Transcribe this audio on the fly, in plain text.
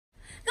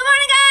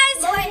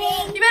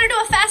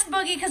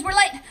boogie because we're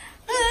late. Can't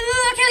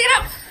get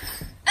up.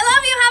 I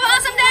love you. Have an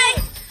awesome day.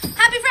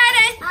 Happy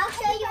Friday. I'll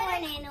show you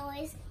where Nano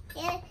is.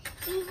 Yeah,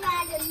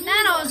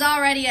 Nano's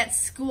already at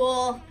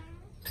school.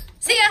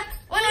 See ya.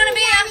 When wanna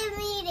be at a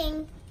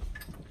meeting.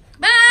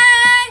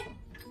 Bye.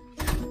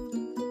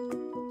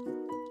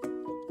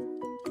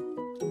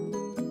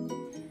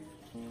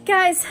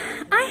 Guys,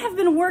 I have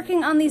been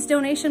working on these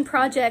donation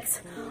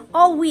projects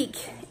all week,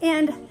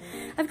 and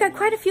I've got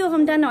quite a few of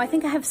them done now. I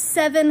think I have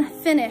 7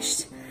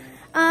 finished.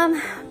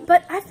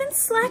 But I've been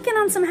slacking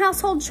on some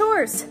household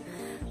chores.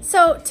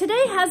 So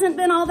today hasn't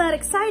been all that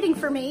exciting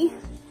for me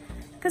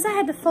because I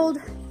had to fold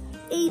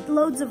 8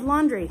 loads of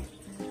laundry.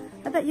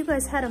 I bet you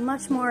guys had a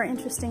much more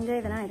interesting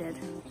day than I did.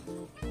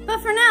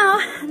 But for now,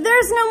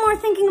 there's no more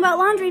thinking about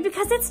laundry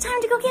because it's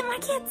time to go get my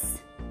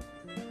kids.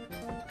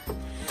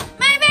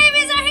 My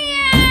babies are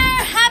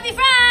here! Happy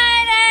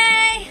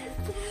Friday!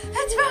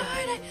 It's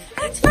Friday!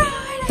 It's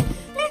Friday!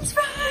 It's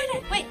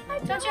Friday! Wait,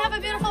 don't you have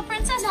a beautiful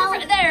princess? No,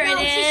 there no,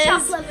 it she's is.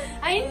 chocolate.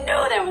 I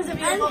knew there was a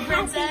beautiful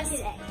princess. Happy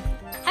today.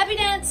 Happy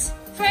dance,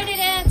 Friday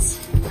dance.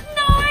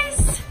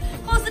 Nice!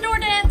 Close the door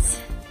dance.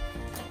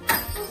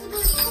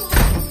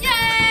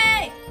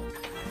 Yay!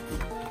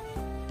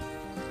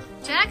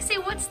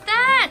 Jaxie, what's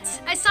that?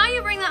 I saw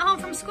you bring that home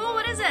from school.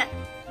 What is it?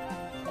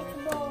 It's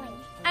bowling.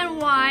 And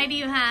why do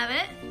you have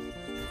it?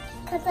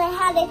 Because I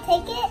had a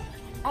ticket.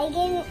 I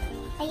gave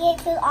it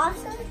to the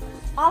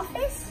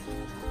office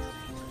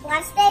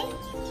last day.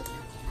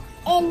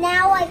 And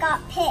now I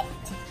got picked.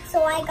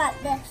 So I got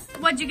this.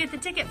 What'd you get the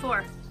ticket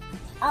for?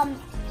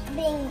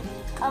 Being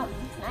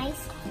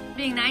nice.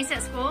 Being nice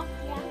at school?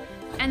 Yeah.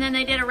 And then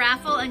they did a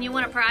raffle and you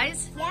won a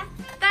prize? Yeah.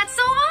 That's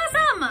so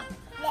awesome!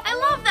 Yeah. I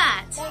love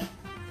that. Yeah.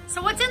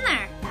 So what's in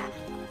there?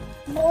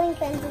 Bowling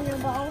pins in your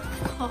bowl.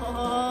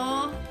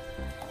 Oh.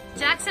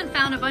 Jackson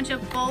found a bunch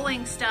of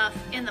bowling stuff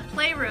in the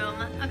playroom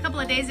a couple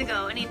of days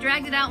ago, and he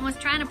dragged it out and was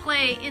trying to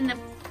play in the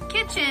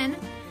kitchen,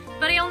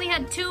 but he only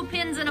had 2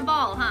 pins and a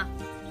ball, huh?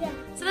 Yeah.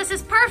 So this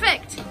is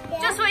perfect. Yeah.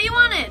 Just what you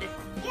wanted.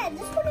 Yeah,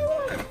 just what I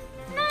wanted.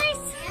 Nice.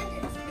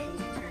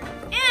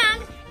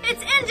 And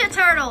it's Ninja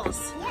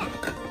Turtles. Yeah.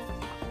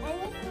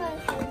 And this is my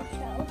favorite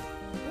show.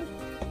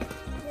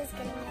 Just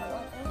kidding, that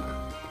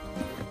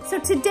wasn't. So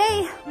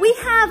today we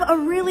have a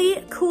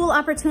really cool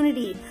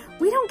opportunity.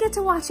 We don't get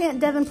to watch Aunt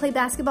Devin play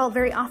basketball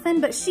very often,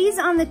 but she's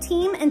on the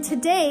team, and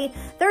today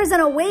there's an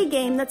away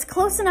game that's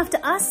close enough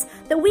to us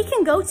that we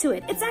can go to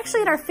it. It's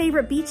actually at our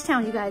favorite beach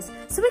town, you guys.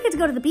 So we get to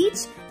go to the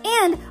beach,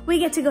 and we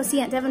get to go see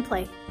Aunt Devin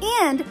play.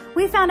 And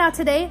we found out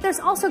today there's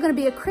also gonna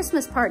be a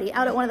Christmas party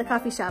out at one of the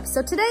coffee shops.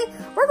 So today,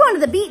 we're going to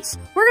the beach.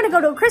 We're gonna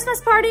go to a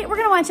Christmas party, we're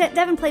gonna watch Aunt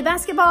Devin play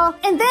basketball,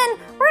 and then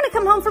we're gonna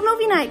come home for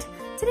movie night.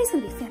 Today's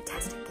gonna be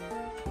fantastic.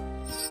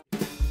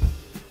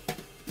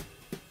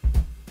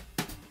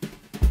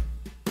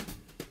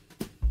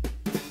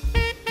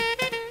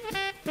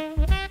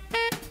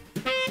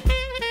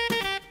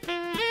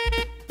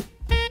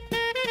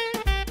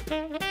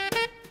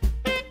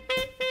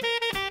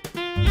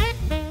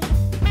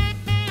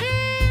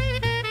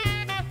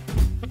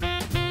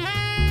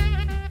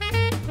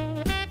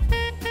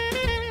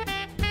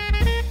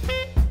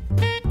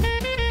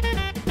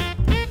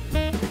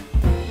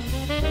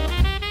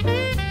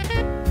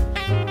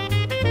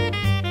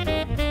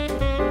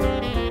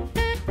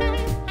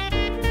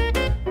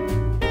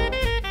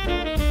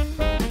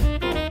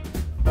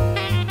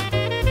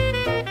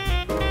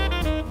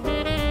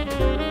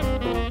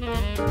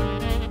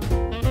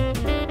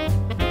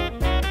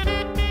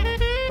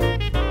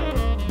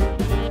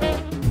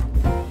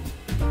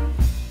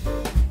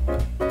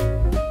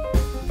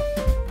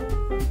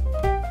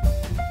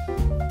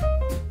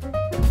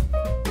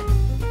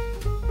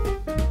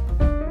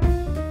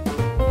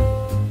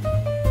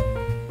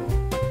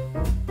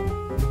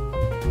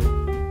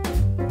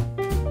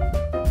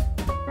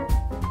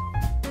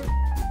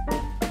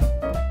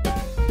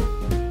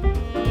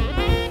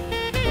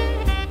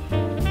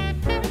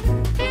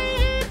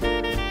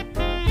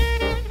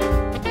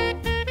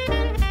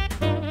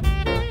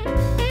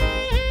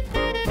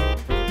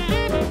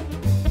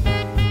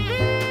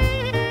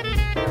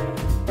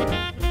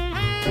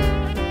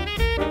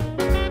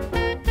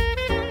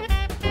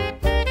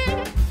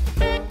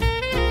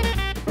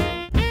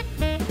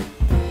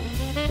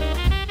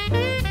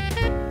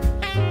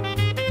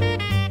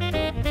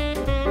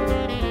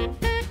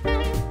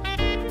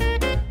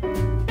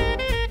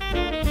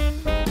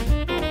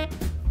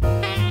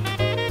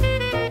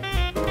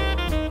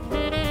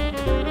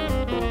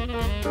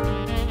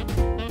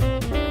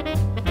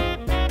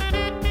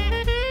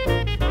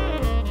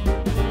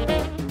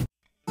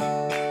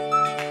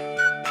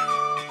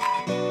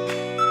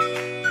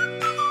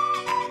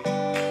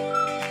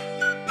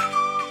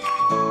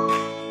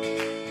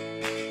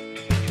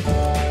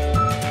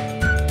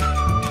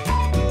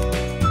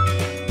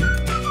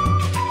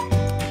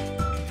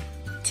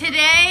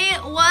 Today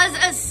was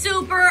a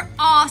super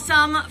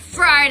awesome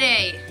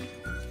Friday.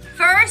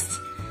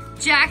 First,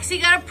 Jaxie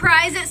got a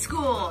prize at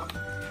school.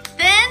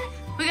 Then,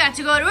 we got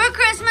to go to a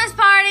Christmas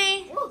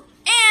party.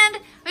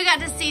 And we got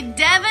to see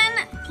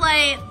Devin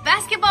play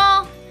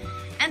basketball.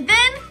 And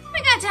then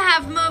we got to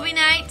have movie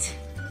night.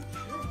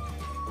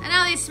 And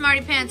now these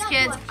Smartypants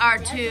kids are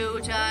too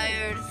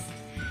tired.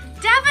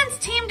 Devin's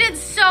team did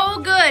so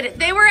good.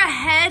 They were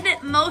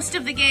ahead most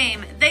of the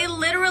game. They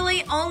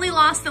literally only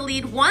lost the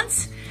lead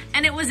once,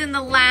 and it was in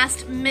the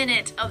last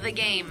minute of the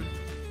game.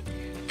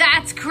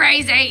 That's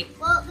crazy.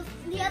 Well,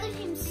 the other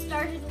team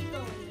started with the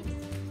lead,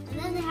 and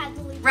then they had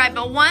the lead. Right,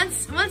 but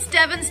once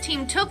Devin's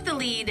team took the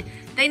lead,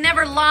 they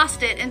never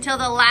lost it until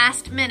the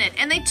last minute.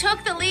 And they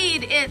took the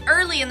lead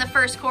early in the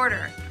first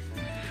quarter.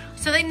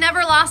 So they never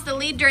lost the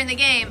lead during the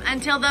game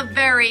until the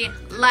very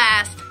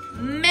last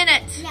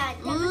minute. Yeah,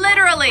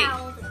 literally.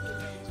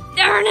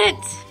 Darn it.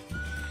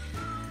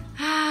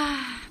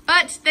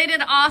 But they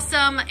did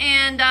awesome,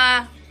 and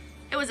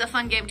it was a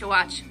fun game to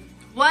watch.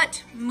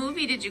 What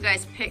movie did you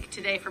guys pick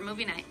today for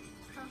movie night?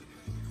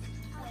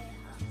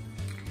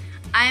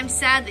 I am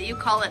sad that you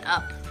call it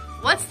Up.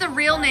 What's the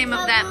real name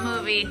of that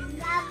movie?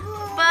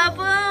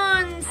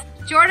 Baboons.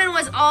 Jordan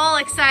was all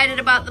excited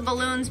about the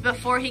balloons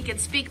before he could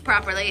speak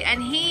properly,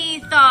 and he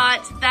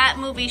thought that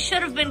movie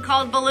should have been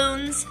called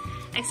Balloons,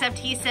 except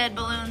he said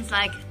balloons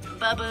like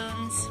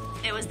baboons.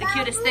 It was the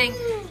cutest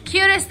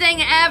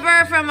thing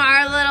ever from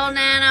our little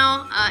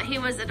nano. He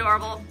was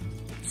adorable.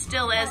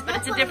 Still is, but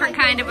it's a different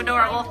kind of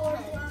adorable.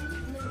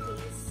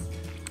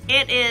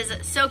 It is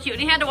so cute.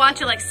 And he had to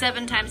watch it like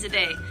 7 times a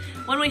day.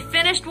 When we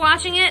finished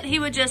watching it, he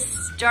would just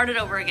start it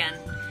over again.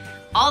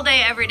 All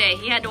day, every day.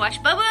 He had to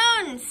watch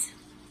baboons.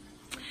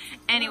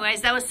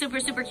 Anyways, that was super,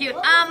 super cute.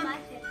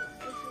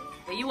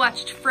 But you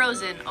watched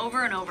Frozen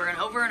over and over and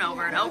over and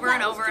over and over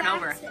and over and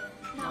over.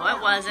 No,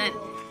 it wasn't.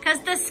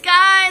 Because the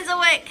sky's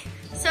awake.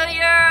 So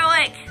you're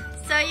awake.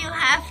 So you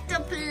have to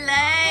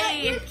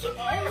play.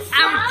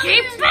 I'm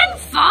keeping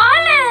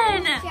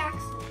falling.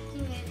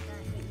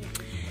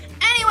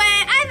 Anyway,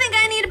 I think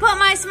I need to put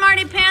my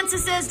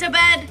Smartypantses to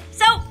bed.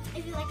 So,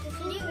 if you like this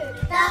video,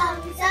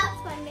 thumbs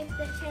up and make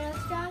the channel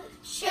strong.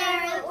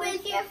 Share it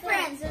with your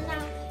friends. And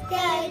now,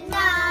 good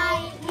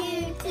night,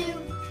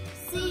 YouTube.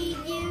 See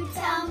you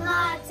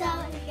tomorrow.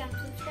 And if you haven't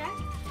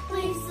subscribed,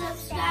 please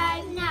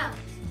subscribe now.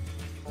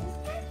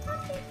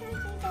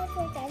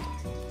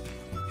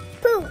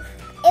 Poof!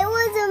 It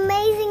was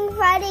amazing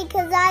Friday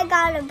because I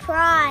got a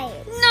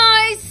prize.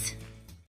 nice.